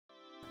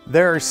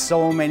There are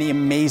so many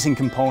amazing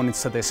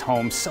components to this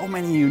home, so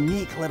many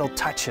unique little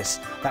touches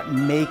that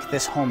make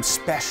this home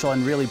special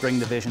and really bring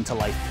the vision to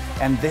life.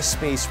 And this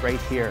space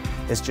right here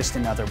is just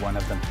another one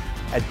of them.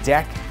 A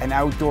deck, an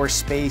outdoor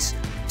space,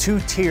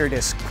 two-tiered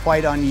is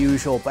quite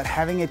unusual, but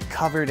having it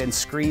covered and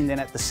screened in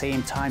at the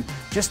same time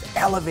just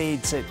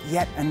elevates it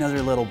yet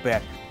another little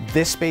bit.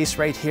 This space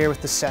right here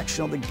with the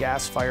sectional, the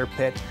gas fire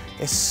pit,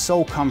 is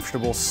so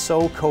comfortable,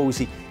 so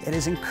cozy. It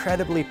is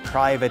incredibly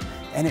private,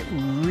 and it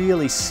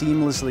really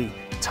seamlessly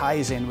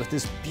ties in with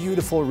this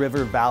beautiful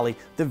river valley.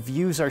 The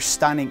views are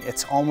stunning.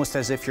 It's almost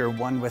as if you're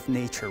one with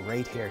nature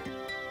right here.